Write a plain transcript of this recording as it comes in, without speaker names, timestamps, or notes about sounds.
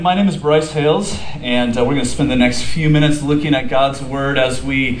My name is Bryce Hales, and we're going to spend the next few minutes looking at God's Word as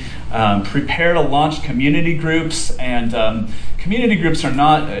we prepare to launch community groups. And community groups are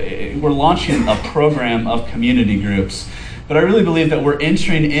not, we're launching a program of community groups. But I really believe that we're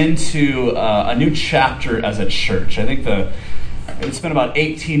entering into a new chapter as a church. I think it's been about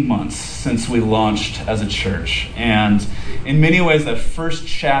 18 months since we launched as a church. And in many ways, that first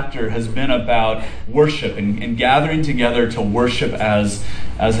chapter has been about worship and gathering together to worship as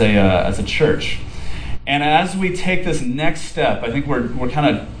a church. And as we take this next step, I think we're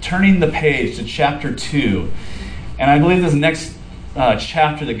kind of turning the page to chapter 2. And I believe this next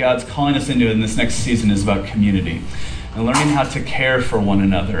chapter that God's calling us into in this next season is about community and learning how to care for one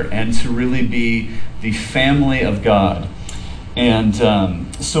another and to really be the family of God. And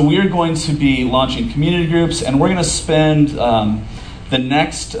so we are going to be launching community groups, and we're going to spend the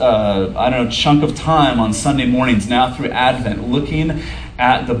next, chunk of time on Sunday mornings now through Advent looking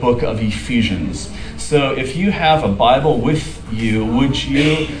at the book of Ephesians. So if you have a Bible with you, would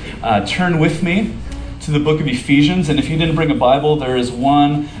you turn with me to the book of Ephesians? And if you didn't bring a Bible, there is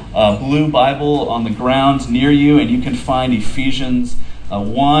one blue Bible on the ground near you, and you can find Ephesians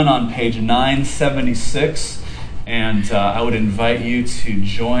 1 on page 976. And I would invite you to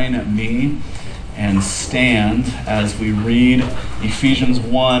join me and stand as we read Ephesians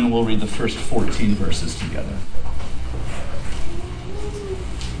 1. We'll read the first 14 verses together.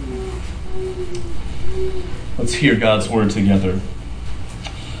 Let's hear God's word together.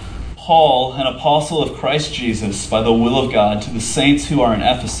 Paul, an apostle of Christ Jesus, by the will of God, to the saints who are in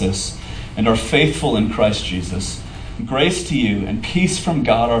Ephesus and are faithful in Christ Jesus, grace to you and peace from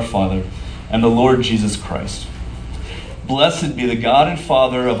God our Father and the Lord Jesus Christ. Blessed be the God and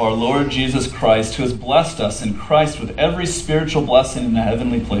Father of our Lord Jesus Christ, who has blessed us in Christ with every spiritual blessing in the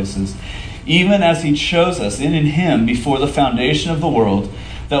heavenly places, even as he chose us in him before the foundation of the world,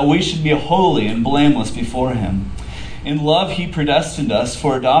 that we should be holy and blameless before him. In love he predestined us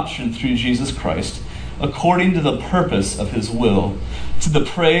for adoption through Jesus Christ, according to the purpose of his will, to the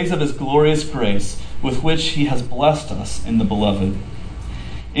praise of his glorious grace, with which he has blessed us in the Beloved.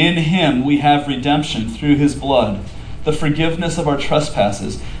 In him we have redemption through his blood, the forgiveness of our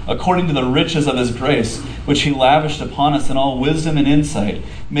trespasses, according to the riches of his grace, which he lavished upon us in all wisdom and insight,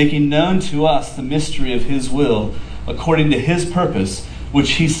 making known to us the mystery of his will, according to his purpose,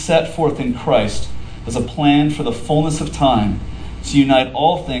 which he set forth in Christ as a plan for the fullness of time, to unite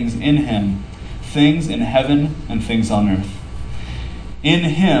all things in him, things in heaven and things on earth. In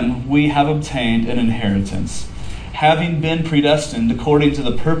him we have obtained an inheritance, having been predestined according to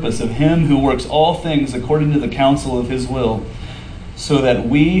the purpose of him who works all things according to the counsel of his will, so that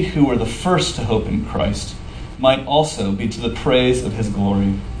we who were the first to hope in Christ might also be to the praise of his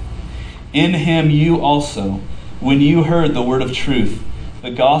glory. In him you also, when you heard the word of truth, the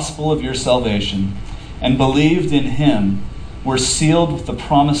gospel of your salvation, and believed in him, were sealed with the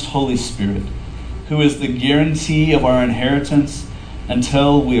promised Holy Spirit, who is the guarantee of our inheritance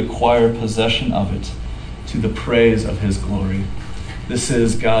until we acquire possession of it, to the praise of his glory. This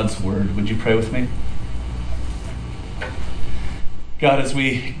is God's word. Would you pray with me? God, as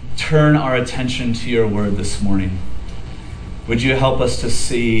we turn our attention to your word this morning, would you help us to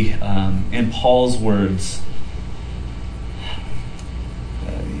see in Paul's words,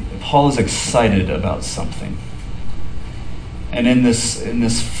 Paul is excited about something. And in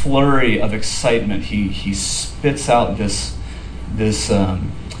this flurry of excitement, he spits out this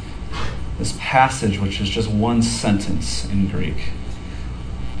passage, which is just one sentence in Greek.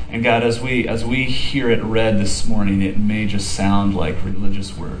 And God, as we hear it read this morning, it may just sound like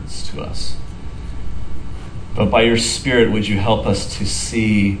religious words to us. But by your Spirit, would you help us to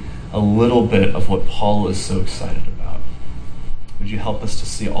see a little bit of what Paul is so excited about? Would you help us to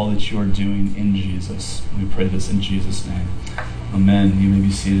see all that you are doing in Jesus? We pray this in Jesus' name. Amen. You may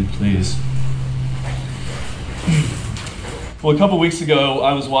be seated, please. Well, a couple weeks ago,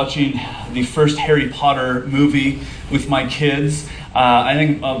 I was watching the first Harry Potter movie with my kids. I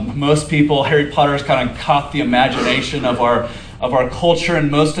think most people, Harry Potter has kind of caught the imagination of our culture,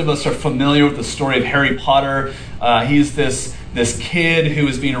 and most of us are familiar with the story of Harry Potter. He's this kid who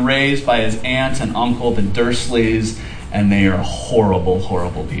is being raised by his aunt and uncle, the Dursleys, and they are horrible,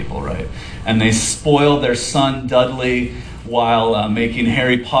 horrible people, right? And they spoil their son Dudley while making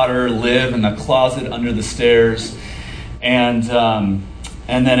Harry Potter live in the closet under the stairs. And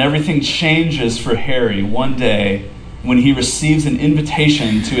then everything changes for Harry one day when he receives an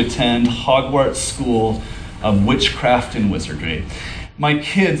invitation to attend Hogwarts School of Witchcraft and Wizardry. My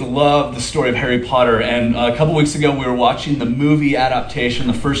kids love the story of Harry Potter, and a couple weeks ago we were watching the movie adaptation,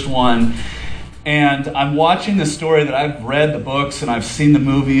 the first one, And I'm watching this story that I've read the books and I've seen the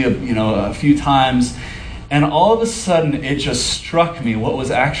movie, a few times. And all of a sudden, it just struck me what was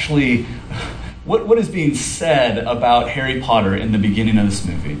actually, what is being said about Harry Potter in the beginning of this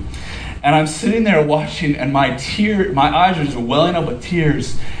movie. And I'm sitting there watching, and my eyes are just welling up with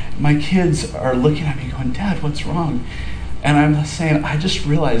tears. My kids are looking at me going, "Dad, what's wrong?" And I'm saying, I just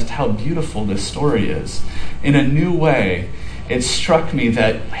realized how beautiful this story is. In a new way, it struck me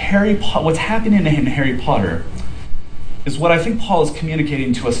that what's happening in Harry Potter is what I think Paul is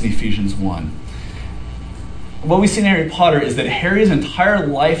communicating to us in Ephesians 1. What we see in Harry Potter is that Harry's entire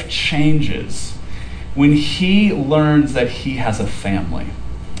life changes when he learns that he has a family.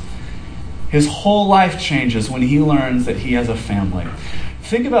 His whole life changes when he learns that he has a family.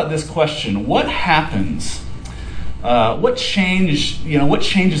 Think about this question: what happens? What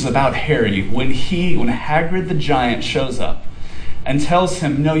changes about Harry when Hagrid the giant shows up and tells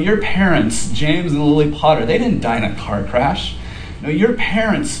him, "No, your parents, James and Lily Potter, they didn't die in a car crash. No, your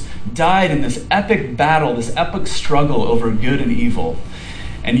parents died in this epic battle, this epic struggle over good and evil.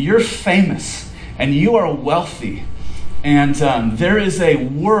 And you're famous, and you are wealthy, and there is a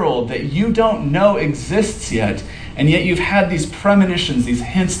world that you don't know exists yet, and yet you've had these premonitions, these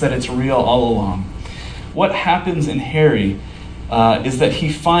hints that it's real all along." What happens in Harry is that he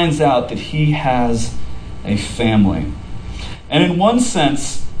finds out that he has a family. And in one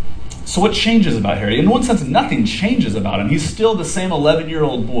sense, so what changes about Harry? In one sense, nothing changes about him. He's still the same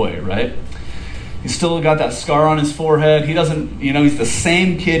 11-year-old boy, right? He's still got that scar on his forehead. He doesn't, he's the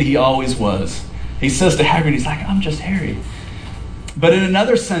same kid he always was. He says to Hagrid, he's like, "I'm just Harry." But in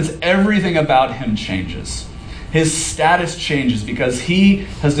another sense, everything about him changes. His status changes because he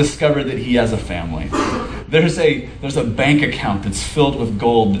has discovered that he has a family. There's a bank account that's filled with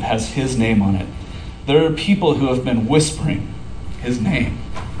gold that has his name on it. There are people who have been whispering his name,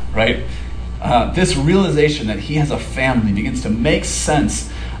 right? This realization that he has a family begins to make sense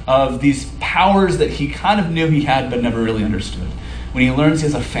of these powers that he kind of knew he had but never really understood. When he learns he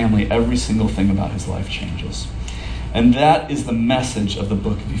has a family, every single thing about his life changes. And that is the message of the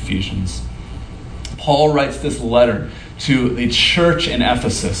book of Ephesians. Paul writes this letter to the church in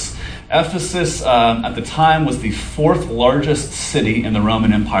Ephesus. Ephesus, at the time, was the fourth largest city in the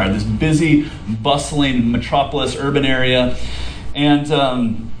Roman Empire, this busy, bustling metropolis, urban area. And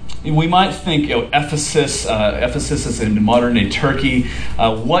we might think, Ephesus is in modern-day Turkey.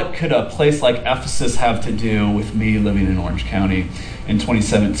 What could a place like Ephesus have to do with me living in Orange County in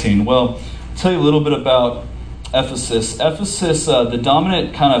 2017? Well, I'll tell you a little bit about Ephesus. Ephesus, the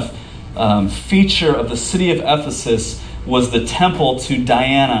dominant kind of feature of the city of Ephesus was the temple to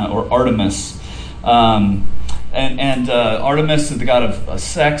Diana or Artemis. Artemis is the god of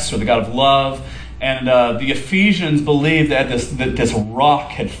sex or the god of love. And the Ephesians believed that this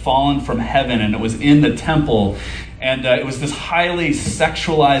rock had fallen from heaven and it was in the temple. And it was this highly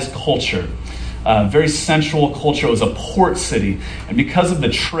sexualized culture. Very sensual culture. It was a port city. And because of the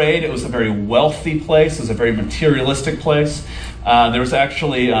trade, it was a very wealthy place. It was a very materialistic place. There was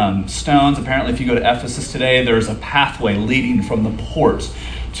actually stones. Apparently, if you go to Ephesus today, there's a pathway leading from the port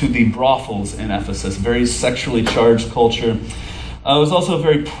to the brothels in Ephesus. Very sexually charged culture. It was also a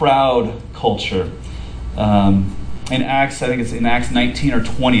very proud culture. In Acts, I think it's in Acts 19 or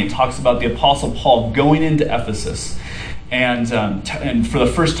 20, it talks about the Apostle Paul going into Ephesus and for the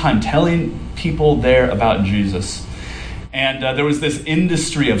first time telling people there about Jesus. And there was this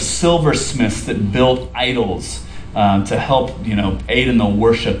industry of silversmiths that built idols to help, aid in the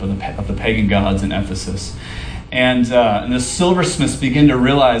worship of the pagan gods in Ephesus. And the silversmiths begin to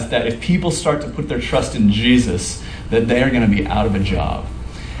realize that if people start to put their trust in Jesus, that they are going to be out of a job.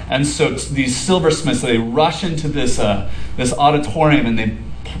 And so these silversmiths, they rush into this auditorium and they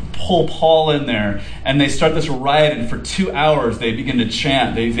pull Paul in there and they start this riot, and for 2 hours they begin to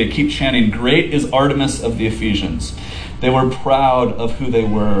chant. They keep chanting, "Great is Artemis of the Ephesians." They were proud of who they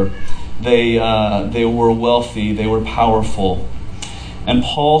were. They were wealthy. They were powerful. And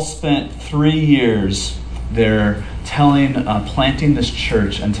Paul spent 3 years there planting this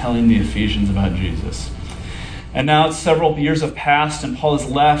church and telling the Ephesians about Jesus. And now it's several years have passed and Paul has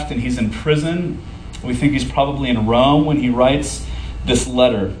left and he's in prison. We think he's probably in Rome when he writes this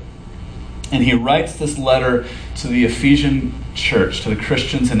letter. And he writes this letter to the Ephesian church, to the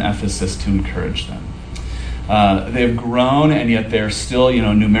Christians in Ephesus, to encourage them. They've grown, and yet they're still,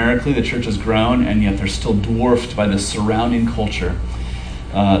 numerically the church has grown, and yet they're still dwarfed by the surrounding culture.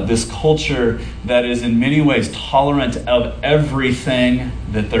 This culture that is in many ways tolerant of everything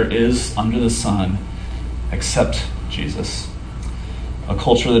that there is under the sun except Jesus. A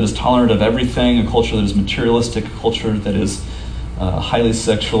culture that is tolerant of everything, a culture that is materialistic, a culture that is highly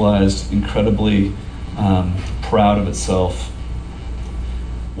sexualized, incredibly proud of itself.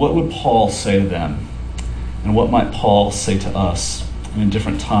 What would Paul say to them? And what might Paul say to us in a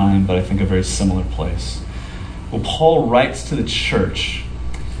different time, but I think a very similar place? Well, Paul writes to the church,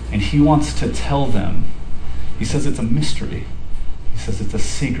 and he wants to tell them. He says it's a mystery. He says it's a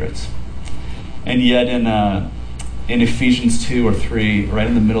secret. And yet in Ephesians 2 or 3, right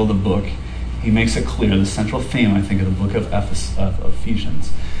in the middle of the book, he makes it clear. The central theme, I think, of the book of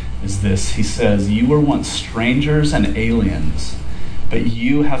Ephesians is this. He says, you were once strangers and aliens, but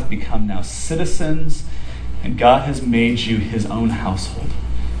you have become now citizens, and God has made you his own household.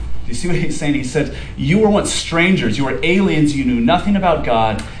 Do you see what he's saying? He said, you were once strangers, you were aliens, you knew nothing about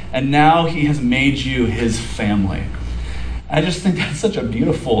God, and now he has made you his family. I just think that's such a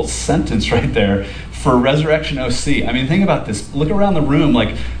beautiful sentence right there for Resurrection OC. I mean, think about this. Look around the room.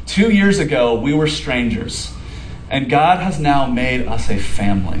 Like 2 years ago, we were strangers, and God has now made us a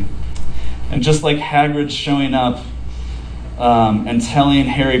family. And just like Hagrid showing up and telling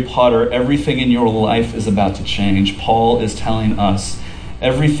Harry Potter everything in your life is about to change, Paul is telling us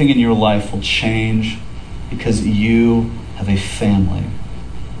everything in your life will change because you have a family.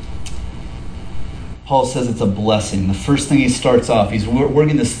 Paul says it's a blessing. The first thing he starts off, he's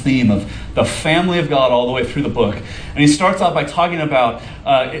working this theme of the family of God all the way through the book. And he starts off by talking about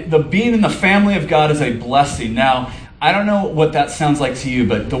the being in the family of God is a blessing. Now, I don't know what that sounds like to you,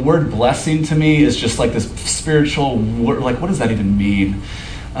 but the word blessing to me is just like this spiritual word. Like, what does that even mean?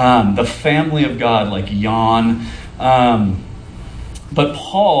 The family of God, like yawn. But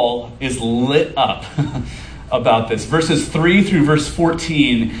Paul is lit up about this. Verses 3 through verse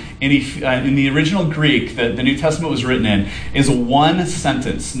 14 in the original Greek that the New Testament was written in is one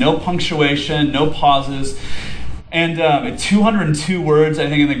sentence. No punctuation, no pauses. And 202 words, I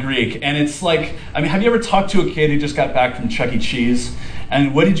think, in the Greek. And it's like, I mean, have you ever talked to a kid who just got back from Chuck E. Cheese?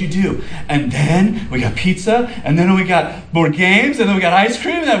 And what did you do? And then we got pizza, and then we got more games, and then we got ice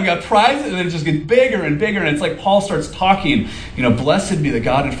cream, and then we got prizes, and then it just gets bigger and bigger. And it's like Paul starts talking, blessed be the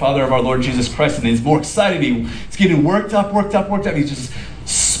God and Father of our Lord Jesus Christ. And he's more excited. He's getting worked up. He's just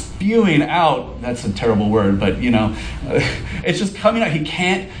spewing out. That's a terrible word, but it's just coming out. He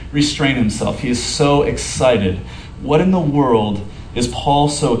can't restrain himself. He is so excited. What in the world is Paul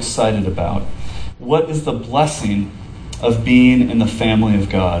so excited about? What is the blessing of being in the family of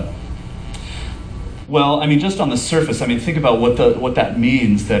God? Well, I mean, just on the surface, I mean, think about what that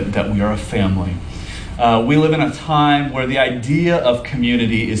means, that we are a family. We live in a time where the idea of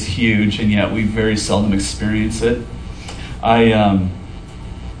community is huge, and yet we very seldom experience it.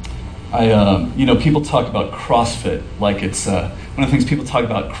 People talk about CrossFit like it's one of the things people talk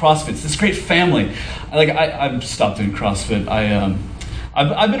about. CrossFit, it's this great family. I've stopped doing CrossFit.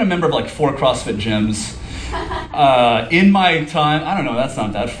 I've been a member of like 4 CrossFit gyms in my time. I don't know. That's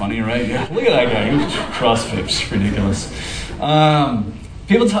not that funny, right? Yeah, look at that guy. CrossFit, it's ridiculous.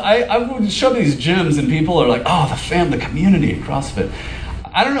 I would show these gyms, and people are like, "Oh, the community at CrossFit."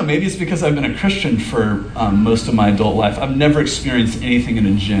 I don't know. Maybe it's because I've been a Christian for most of my adult life. I've never experienced anything in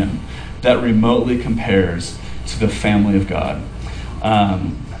a gym that remotely compares to the family of God. How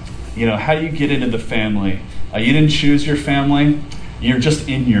do you get into the family? You didn't choose your family. You're just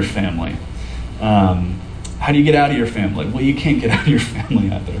in your family. How do you get out of your family? Well, you can't get out of your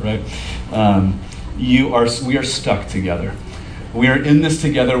family either, right? We are stuck together. We are in this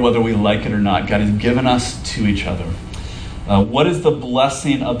together whether we like it or not. God has given us to each other. What is the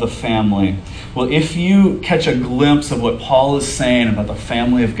blessing of the family? Well, if you catch a glimpse of what Paul is saying about the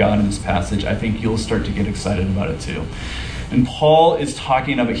family of God in this passage, I think you'll start to get excited about it too. And Paul is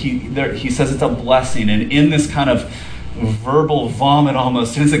talking about, he says it's a blessing, and in this kind of verbal vomit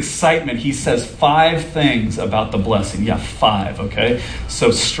almost, in his excitement, he says 5 things about the blessing. Yeah, 5, okay?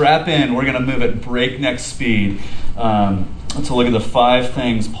 So strap in, we're going to move at breakneck speed to look at the 5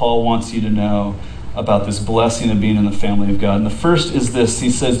 things Paul wants you to know about this blessing of being in the family of God. And the first is this. He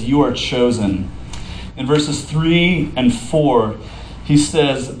says, you are chosen. In verses 3 and 4, he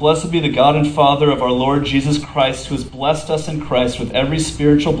says, blessed be the God and Father of our Lord Jesus Christ, who has blessed us in Christ with every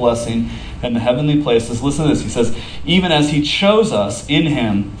spiritual blessing in the heavenly places. Listen to this. He says, even as he chose us in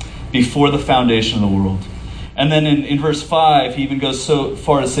him before the foundation of the world. And then in verse 5, he even goes so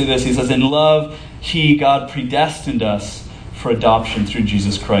far to say this. He says, in love, God predestined us for adoption through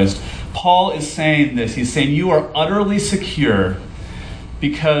Jesus Christ. Paul is saying this. He's saying you are utterly secure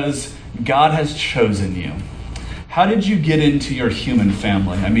because God has chosen you. How did you get into your human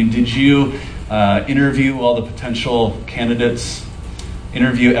family? I mean, did you interview all the potential candidates?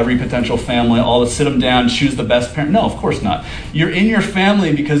 interview every potential family, all to sit them down, choose the best parent. No, of course not. You're in your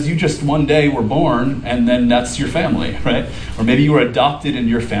family because you just one day were born, and then that's your family, right? Or maybe you were adopted into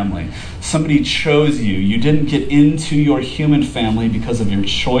your family. Somebody chose you. You didn't get into your human family because of your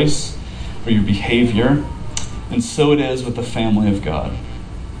choice or your behavior. And so it is with the family of God.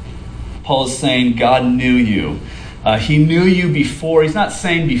 Paul is saying God knew you. He knew you before. He's not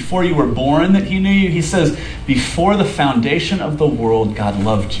saying before you were born that he knew you. He says before the foundation of the world, God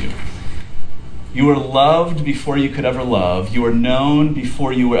loved you. You were loved before you could ever love. You were known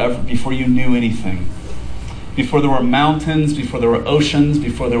before you knew anything. Before there were mountains, before there were oceans,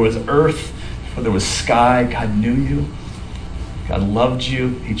 before there was earth, before there was sky, God knew you. God loved you.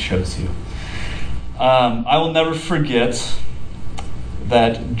 He chose you. I will never forget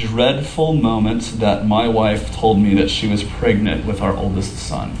that dreadful moment that my wife told me that she was pregnant with our oldest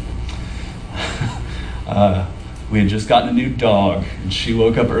son. We had just gotten a new dog, and she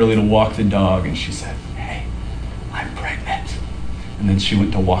woke up early to walk the dog, and she said, "Hey, I'm pregnant." And then she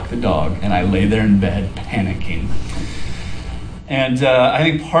went to walk the dog, and I lay there in bed panicking. And I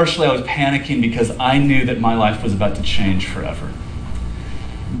think partially I was panicking because I knew that my life was about to change forever.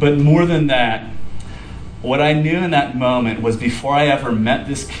 But more than that, what I knew in that moment was before I ever met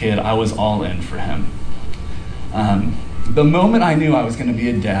this kid, I was all in for him. The moment I knew I was going to be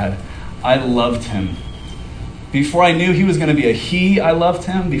a dad, I loved him. Before I knew he was going to be a he, I loved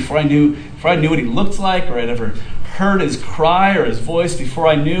him. Before I knew what he looked like, or I'd ever heard his cry or his voice, before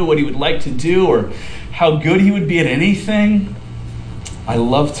I knew what he would like to do or how good he would be at anything, I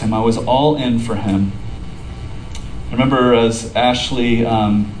loved him. I was all in for him. I remember as Ashley,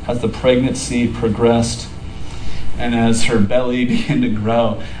 as the pregnancy progressed, and as her belly began to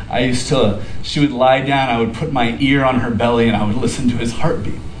grow, she would lie down, I would put my ear on her belly, and I would listen to his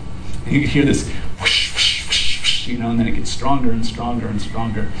heartbeat. And you could hear this whoosh, whoosh, whoosh, whoosh, and then it gets stronger and stronger and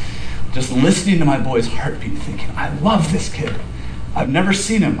stronger. Just listening to my boy's heartbeat, thinking, I love this kid. I've never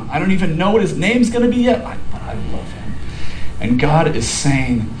seen him. I don't even know what his name's going to be yet, but I love him. And God is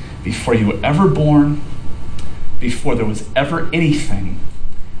saying, before you were ever born, before there was ever anything,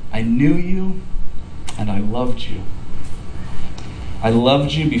 I knew you, and I loved you. I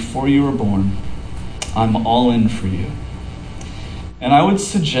loved you before you were born. I'm all in for you. And I would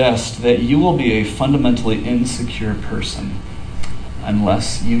suggest that you will be a fundamentally insecure person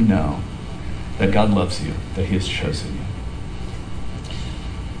unless you know that God loves you, that he has chosen you.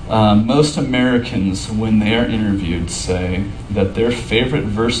 Most Americans, when they are interviewed, say that their favorite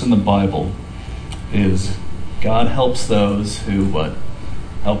verse in the Bible is, God helps those who, what?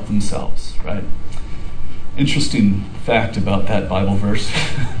 Help themselves, right? Interesting fact about that Bible verse.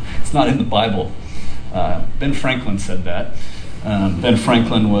 It's not in the Bible. Ben Franklin said that. Ben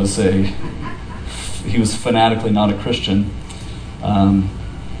Franklin was fanatically not a Christian.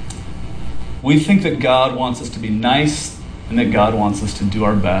 We think that God wants us to be nice and that God wants us to do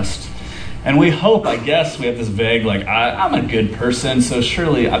our best. And we hope, I guess, we have this vague, I'm a good person, so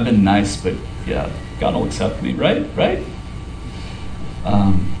surely I've been nice, but yeah, God will accept me, right? Right?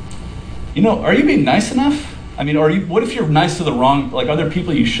 Are you being nice enough? What if you're nice to the wrong, are there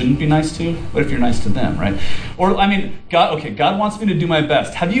people you shouldn't be nice to? What if you're nice to them, right? Or, God wants me to do my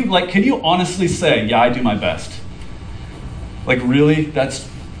best. Can you honestly say, yeah, I do my best? Really?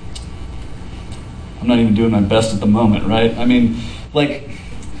 I'm not even doing my best at the moment, right?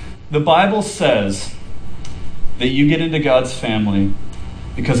 The Bible says that you get into God's family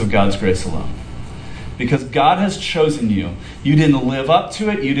because of God's grace alone. Because God has chosen you. You didn't live up to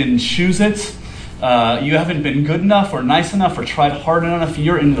it. You didn't choose it. You haven't been good enough or nice enough or tried hard enough.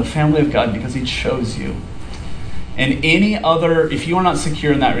 You're in the family of God because he chose you. And if you are not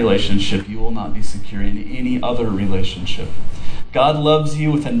secure in that relationship, you will not be secure in any other relationship. God loves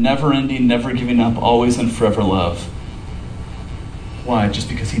you with a never-ending, never giving up, always and forever love. Why? Just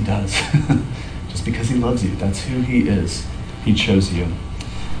because he does. Just because he loves you. That's who he is. He chose you.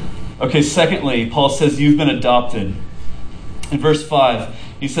 Okay, secondly, Paul says you've been adopted. In verse 5,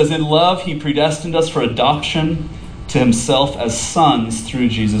 he says, in love, he predestined us for adoption to himself as sons through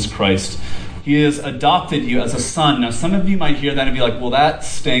Jesus Christ. He has adopted you as a son. Now, some of you might hear that and be like, well, that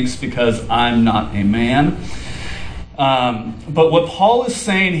stinks because I'm not a man. But what Paul is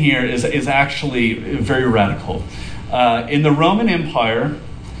saying here is actually very radical. In the Roman Empire,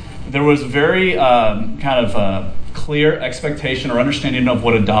 there was very clear expectation or understanding of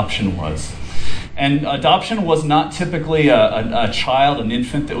what adoption was. And adoption was not typically a child, an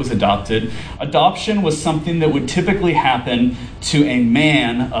infant that was adopted. Adoption was something that would typically happen to a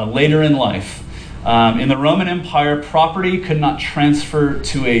man later in life. In the Roman Empire, property could not transfer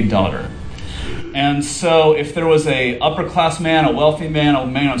to a daughter. And so if there was a upper class man, a wealthy man, a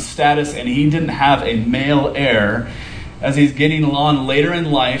man of status, and he didn't have a male heir, as he's getting along later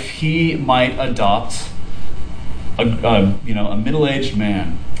in life, he might adopt a middle-aged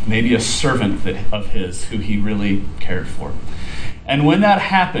man, maybe a servant of his who he really cared for. And when that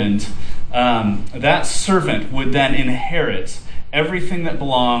happened, that servant would then inherit everything that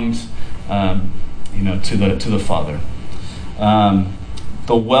belonged, to the father.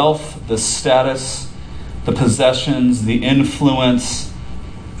 The wealth, the status, the possessions, the influence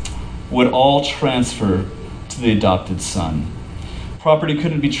would all transfer to the adopted son. Property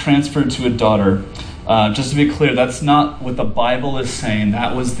couldn't be transferred to a daughter. Just to be clear, that's not what the Bible is saying.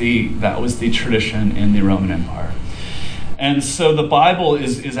 That was the tradition in the Roman Empire. And so the Bible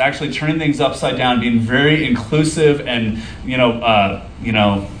is actually turning things upside down, being very inclusive and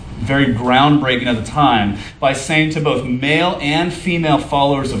very groundbreaking at the time by saying to both male and female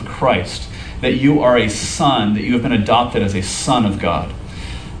followers of Christ that you are a son, that you have been adopted as a son of God.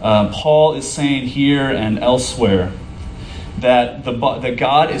 Paul is saying here and elsewhere that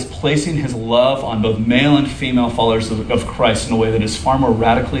God is placing his love on both male and female followers of Christ in a way that is far more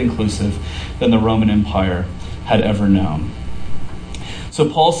radically inclusive than the Roman Empire had ever known. So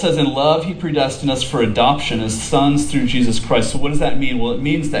Paul says, in love, he predestined us for adoption as sons through Jesus Christ. So what does that mean? Well, it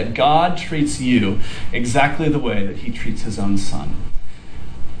means that God treats you exactly the way that he treats his own son.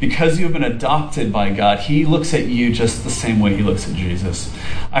 Because you have been adopted by God, he looks at you just the same way he looks at Jesus.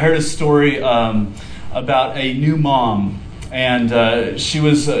 I heard a story about a new mom. And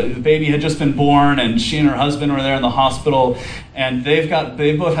the baby had just been born, and she and her husband were there in the hospital. And they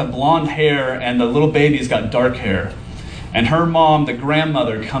both have blonde hair, and the little baby's got dark hair. And her mom, the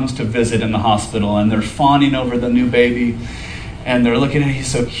grandmother, comes to visit in the hospital, and they're fawning over the new baby. And they're looking at him,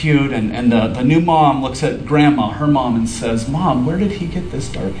 he's so cute. And the new mom looks at grandma, her mom, and says, "Mom, where did he get this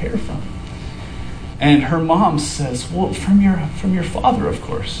dark hair from?" And her mom says, "Well, from your father, of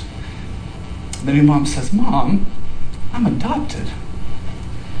course." The new mom says, "Mom, I'm adopted."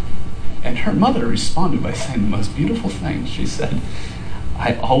 And her mother responded by saying the most beautiful thing. She said,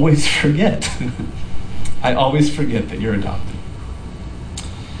 "I always forget. I always forget that you're adopted.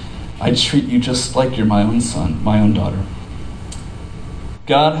 I treat you just like you're my own son, my own daughter."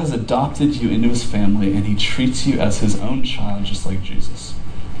 God has adopted you into his family, and he treats you as his own child, just like Jesus.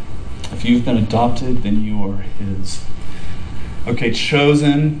 If you've been adopted, then you are his. Okay,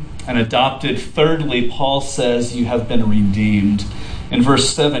 chosen and adopted. Thirdly, Paul says you have been redeemed. In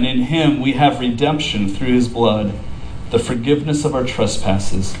verse 7, in him we have redemption through his blood, the forgiveness of our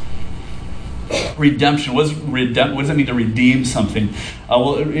trespasses. Redemption. What does it mean to redeem something?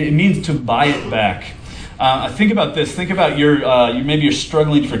 It means to buy it back. Think about this. Think about maybe you're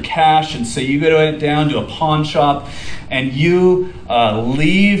struggling for cash, and so you go down to a pawn shop and you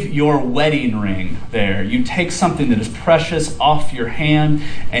leave your wedding ring there. You take something that is precious off your hand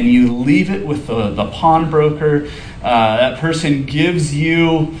and you leave it with the pawnbroker. That person gives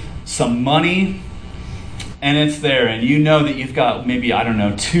you some money and it's there, and you know that you've got maybe,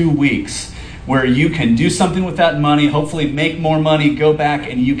 2 weeks where you can do something with that money, hopefully make more money, go back,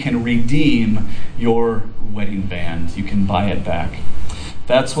 and you can redeem your wedding band. You can buy it back.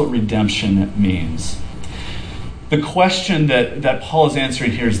 That's what redemption means. The question that Paul is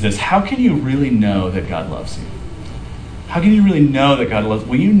answering here is this: how can you really know that God loves you? How can you really know that God loves you?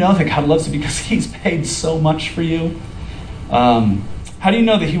 Well, you know that God loves you because he's paid so much for you. How do you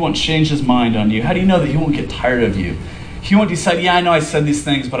know that he won't change his mind on you? How do you know that he won't get tired of you? He won't decide, I know I said these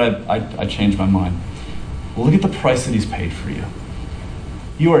things, but I changed my mind. Well, look at the price that he's paid for you.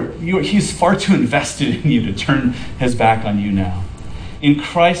 He's far too invested in you to turn his back on you now. In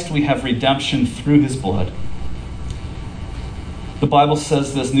Christ, we have redemption through his blood. The Bible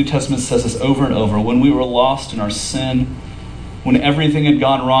says this, New Testament says this over and over. When we were lost in our sin, when everything had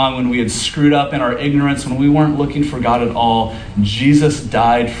gone wrong, when we had screwed up in our ignorance, when we weren't looking for God at all, Jesus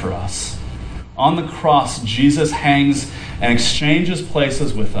died for us. On the cross, Jesus hangs and exchanges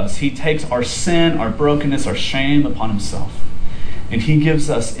places with us. He takes our sin, our brokenness, our shame upon himself. And he gives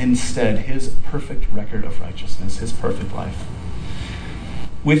us instead his perfect record of righteousness, his perfect life.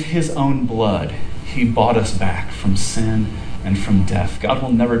 With his own blood, he bought us back from sin and from death. God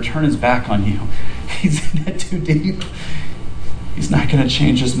will never turn his back on you. He's in it too deep. He's not going to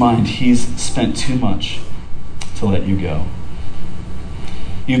change his mind. He's spent too much to let you go.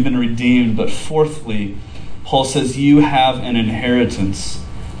 You've been redeemed, but fourthly, Paul says you have an inheritance.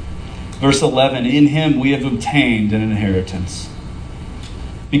 Verse 11, in him we have obtained an inheritance.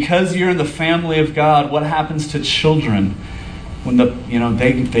 Because you're in the family of God, what happens to children when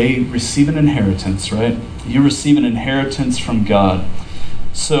they receive an inheritance, right? You receive an inheritance from God.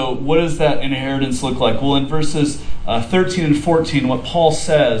 So what does that inheritance look like? Well, in verses 13 and 14, what Paul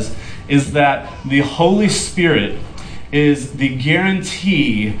says is that the Holy Spirit is the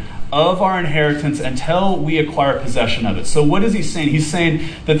guarantee of our inheritance until we acquire possession of it. So what is he saying? He's saying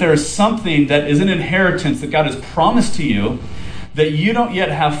that there is something that is an inheritance that God has promised to you that you don't yet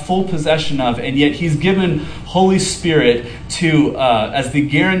have full possession of, and yet he's given Holy Spirit to as the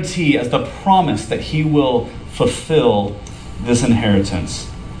guarantee, as the promise that he will fulfill this inheritance.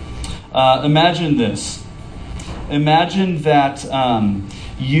 Imagine this. Imagine that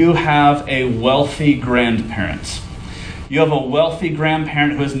you have a wealthy grandparent. You have a wealthy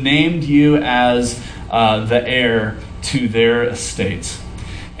grandparent who has named you as the heir to their estate.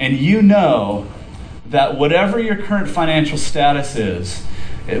 And you know that whatever your current financial status is,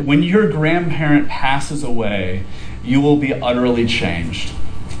 when your grandparent passes away, you will be utterly changed.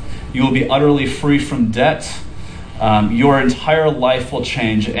 You will be utterly free from debt. Your entire life will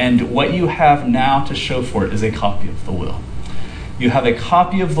change. And what you have now to show for it is a copy of the will. You have a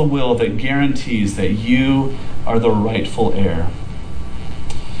copy of the will that guarantees that you are the rightful heir.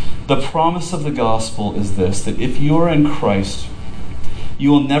 The promise of the gospel is this, that if you are in Christ, you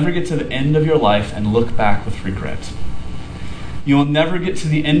will never get to the end of your life and look back with regret. You will never get to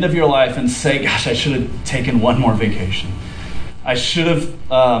the end of your life and say, gosh, I should have taken one more vacation. I should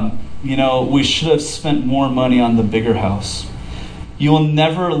have, we should have spent more money on the bigger house. You will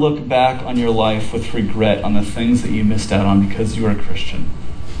never look back on your life with regret on the things that you missed out on because you are a Christian.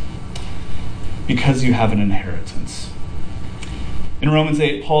 Because you have an inheritance. In Romans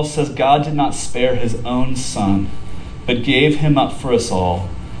 8, Paul says, God did not spare his own son, but gave him up for us all.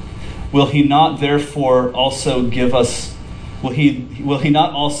 Will he not therefore also give us, will he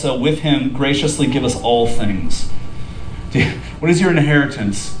not also with him graciously give us all things? What is your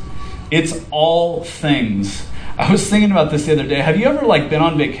inheritance? It's all things. I was thinking about this the other day. Have you ever been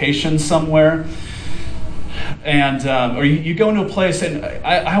on vacation somewhere, and or you go into a place, and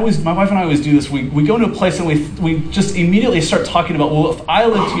my wife and I always do this. We go into a place and we just immediately start talking about, well, if I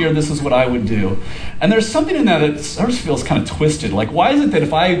lived here, this is what I would do. And there's something in that sort of feels kind of twisted. Why is it that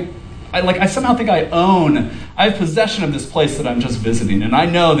if I somehow think I have possession of this place that I'm just visiting, and I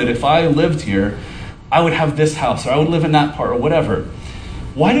know that if I lived here, I would have this house, or I would live in that part, or whatever.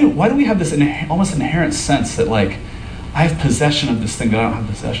 Why do we have this almost inherent sense that I have possession of this thing that I don't have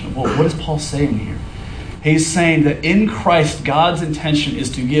possession of? Well, what is Paul saying here? He's saying that in Christ, God's intention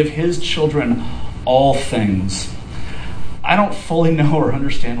is to give his children all things. I don't fully know or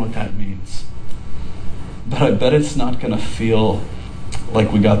understand what that means, but I bet it's not going to feel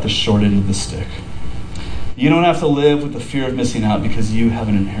like we got the short end of the stick. You don't have to live with the fear of missing out because you have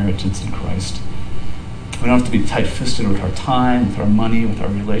an inheritance in Christ. We don't have to be tight-fisted with our time, with our money, with our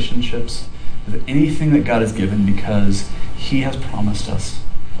relationships, with anything that God has given, because he has promised us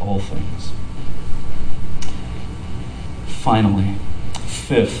all things. Finally,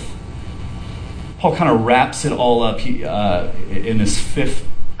 fifth, Paul kind of wraps it all up in this fifth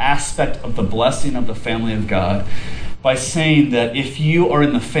aspect of the blessing of the family of God by saying that if you are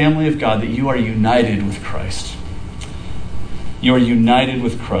in the family of God, that you are united with Christ. You are united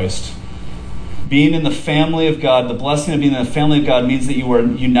with Christ. Being in the family of God, the blessing of being in the family of God means that you are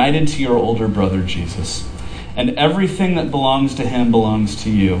united to your older brother, Jesus. And everything that belongs to him belongs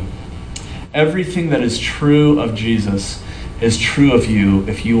to you. Everything that is true of Jesus is true of you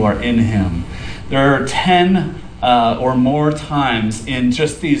if you are in him. There are 10 or more times in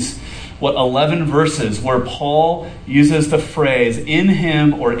just these, 11 verses where Paul uses the phrase, in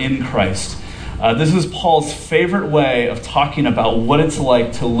him or in Christ. This is Paul's favorite way of talking about what it's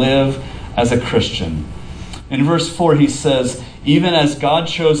like to live as a Christian. In verse 4, he says, even as God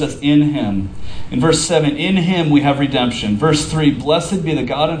chose us in him. In verse 7, in him we have redemption. Verse 3, blessed be the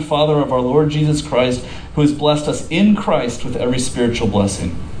God and Father of our Lord Jesus Christ, who has blessed us in Christ with every spiritual blessing.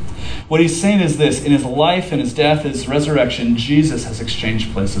 What he's saying is this: in his life, in his death, his resurrection, Jesus has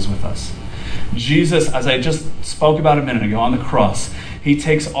exchanged places with us. Jesus, as I just spoke about a minute ago on the cross, he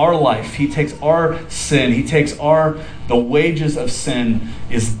takes our life, he takes our sin, he takes the wages of sin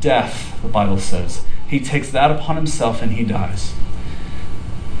is death, the Bible says. He takes that upon himself and he dies.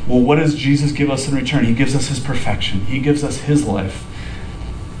 Well, what does Jesus give us in return? He gives us his perfection. He gives us his life.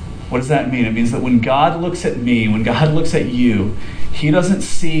 What does that mean? It means that when God looks at me, when God looks at you, he doesn't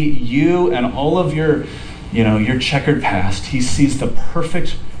see you and all of your checkered past. He sees the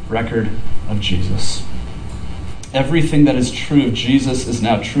perfect record of Jesus. Everything that is true of Jesus is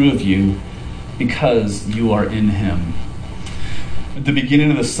now true of you because you are in him. At the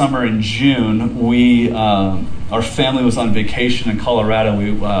beginning of the summer in June, our family was on vacation in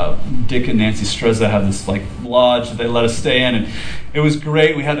Colorado. Dick and Nancy Strezza have this lodge that they let us stay in, and it was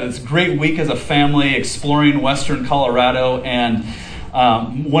great. We had this great week as a family exploring western Colorado, and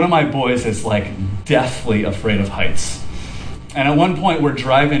one of my boys is deathly afraid of heights. And at one point, we're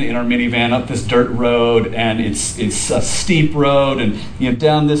driving in our minivan up this dirt road, and it's a steep road, and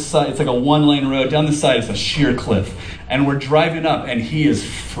down this side, it's like a one-lane road. Down this side, it's a sheer cliff. And we're driving up, and he is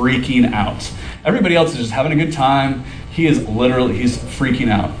freaking out. Everybody else is just having a good time. He's freaking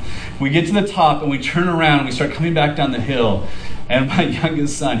out. We get to the top, and we turn around, and we start coming back down the hill. And my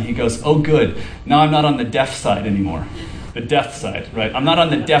youngest son, he goes, "Oh, good. Now I'm not on the deaf side anymore." The deaf side, right? I'm not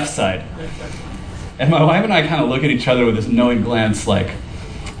on the deaf side. And my wife and I kind of look at each other with this knowing glance, like,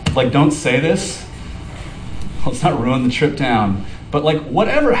 don't say this. Let's not ruin the trip down. But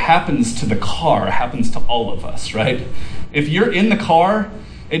whatever happens to the car happens to all of us, right? If you're in the car,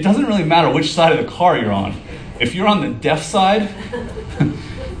 it doesn't really matter which side of the car you're on. If you're on the deaf side,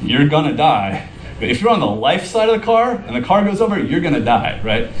 you're gonna die. But if you're on the life side of the car and the car goes over, you're gonna die,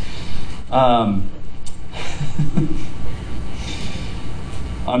 right? I'm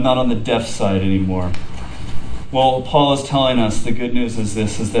not on the deaf side anymore. Well, Paul is telling us the good news is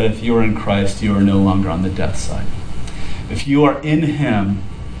this, is that if you are in Christ, you are no longer on the death side. If you are in him,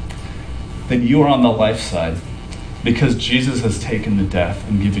 then you are on the life side because Jesus has taken the death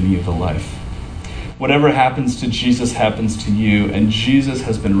and given you the life. Whatever happens to Jesus happens to you, and Jesus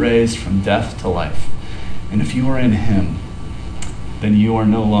has been raised from death to life. And if you are in him, then you are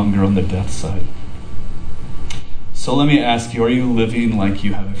no longer on the death side. So let me ask you, are you living like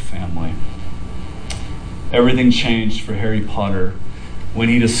you have a family? Everything changed for Harry Potter when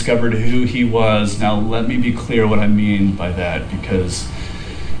he discovered who he was. Now let me be clear what I mean by that, because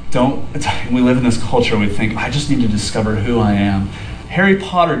we live in this culture where we think, I just need to discover who I am. Harry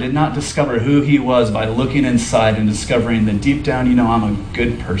Potter did not discover who he was by looking inside and discovering that deep down, I'm a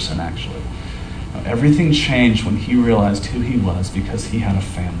good person, actually. Everything changed when he realized who he was because he had a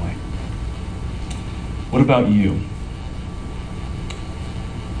family. What about you?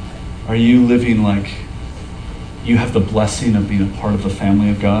 Are you living like you have the blessing of being a part of the family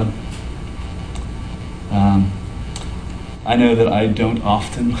of God? I know that I don't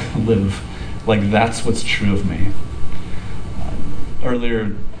often live like that's what's true of me.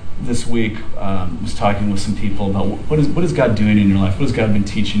 Earlier this week, I was talking with some people about what is God doing in your life? What has God been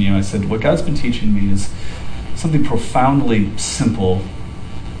teaching you? I said, what God's been teaching me is something profoundly simple,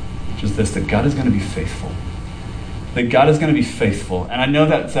 which is this, that God is going to be faithful. That God is going to be faithful. And I know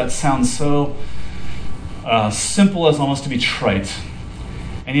that sounds so simple as almost to be trite.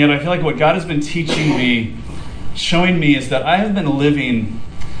 And yet I feel like what God has been teaching me, showing me, is that I have been living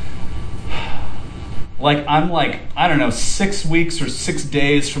I don't know, 6 weeks or 6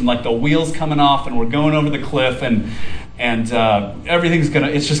 days from the wheels coming off and we're going over the cliff and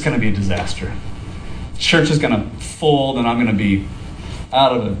it's just gonna be a disaster. Church is gonna fold and I'm gonna be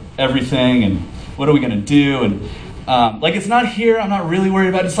out of everything, and what are we gonna do? And it's not here, I'm not really worried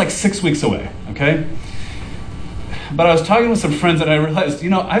about it. It's 6 weeks away, okay? But I was talking with some friends and I realized,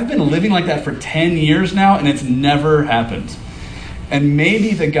 I've been living like that for 10 years now and it's never happened. And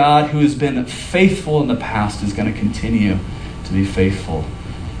maybe the God who has been faithful in the past is going to continue to be faithful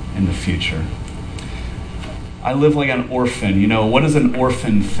in the future. I live like an orphan. What does an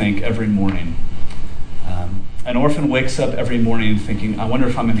orphan think every morning? An orphan wakes up every morning thinking, I wonder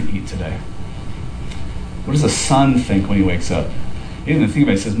if I'm going to eat today. What does a son think when he wakes up? He doesn't even think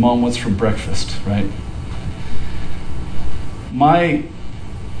about it. He says, Mom, what's for breakfast, right? My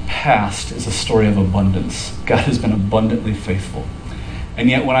past is a story of abundance. God has been abundantly faithful. And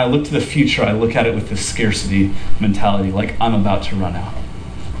yet when I look to the future, I look at it with this scarcity mentality, like I'm about to run out.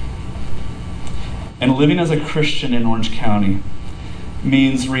 And living as a Christian in Orange County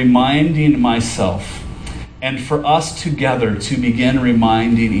means reminding myself, and for us together to begin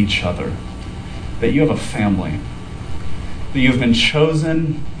reminding each other, that you have a family, that you have been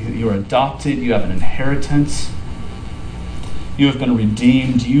chosen, you are adopted, you have an inheritance, you have been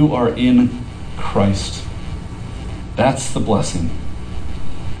redeemed, you are in Christ. That's the blessing.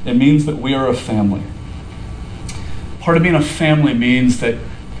 It means that we are a family. Part of being a family means that,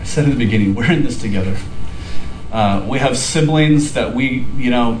 I said at the beginning, we're in this together. We have siblings that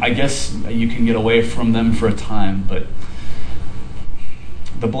I guess you can get away from them for a time, but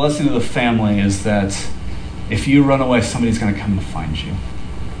the blessing of the family is that if you run away, somebody's going to come and find you.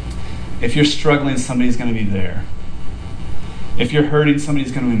 If you're struggling, somebody's going to be there. If you're hurting,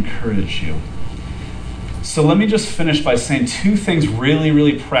 somebody's going to encourage you. So let me just finish by saying 2 things really,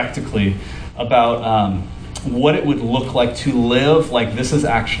 really practically about what it would look like to live like this is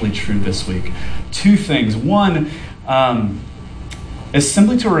actually true this week. Two things. One is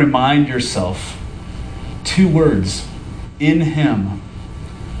simply to remind yourself, two words, in him.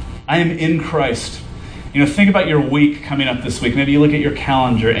 I am in Christ. Think about your week coming up this week. Maybe you look at your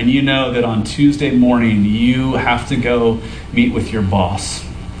calendar and you know that on Tuesday morning you have to go meet with your boss.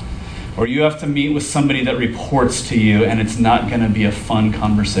 Or you have to meet with somebody that reports to you, and it's not going to be a fun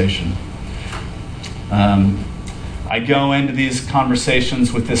conversation. I go into these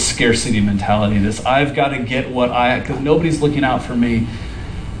conversations with this scarcity mentality, this I've got to get because nobody's looking out for me.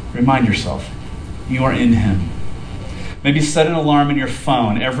 Remind yourself, you are in him. Maybe set an alarm in your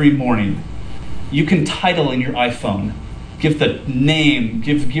phone every morning. You can title in your iPhone. Give the name,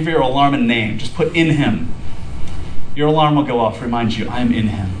 give your alarm a name. Just put in him. Your alarm will go off, remind you, I am in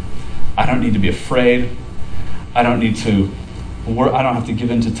him. I don't need to be afraid. I don't have to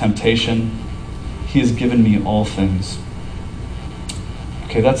give in to temptation. He has given me all things.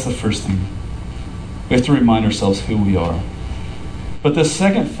 Okay, that's the first thing. We have to remind ourselves who we are. But the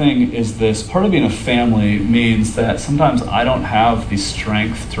second thing is this. Part of being a family means that sometimes I don't have the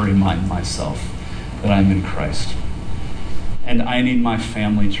strength to remind myself that I'm in Christ. And I need my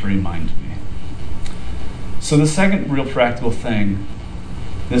family to remind me. So the second real practical thing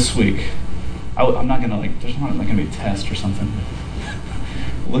this week, I'm not going to there's not going to be a test or something.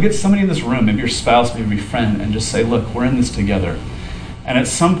 Look at somebody in this room, maybe your spouse, maybe your friend, and just say, look, we're in this together. And at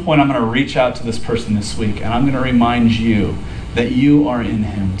some point, I'm going to reach out to this person this week, and I'm going to remind you that you are in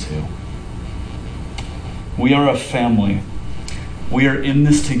him too. We are a family. We are in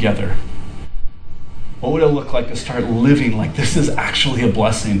this together. What would it look like to start living like this is actually a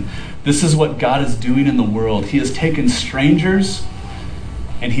blessing? This is what God is doing in the world. He has taken strangers,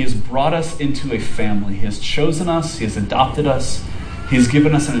 and he has brought us into a family. He has chosen us. He has adopted us. He has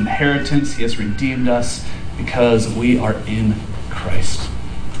given us an inheritance. He has redeemed us because we are in Christ.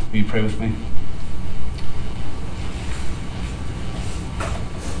 Will you pray with me?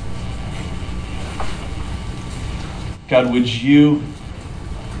 God, would you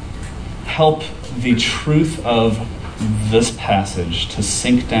help the truth of this passage to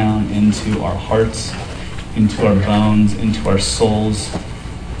sink down into our hearts, into our bones, into our souls.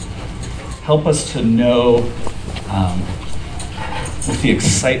 Help us to know with the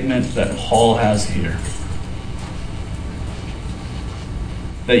excitement that Paul has here,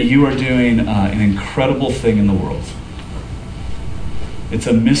 that you are doing an incredible thing in the world. It's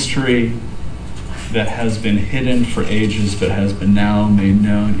a mystery that has been hidden for ages, but has been now made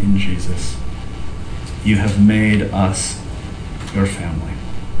known in Jesus. You have made us your family.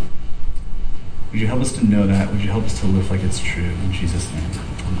 Would you help us to know that? Would you help us to live like it's true? In Jesus' name,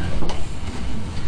 amen.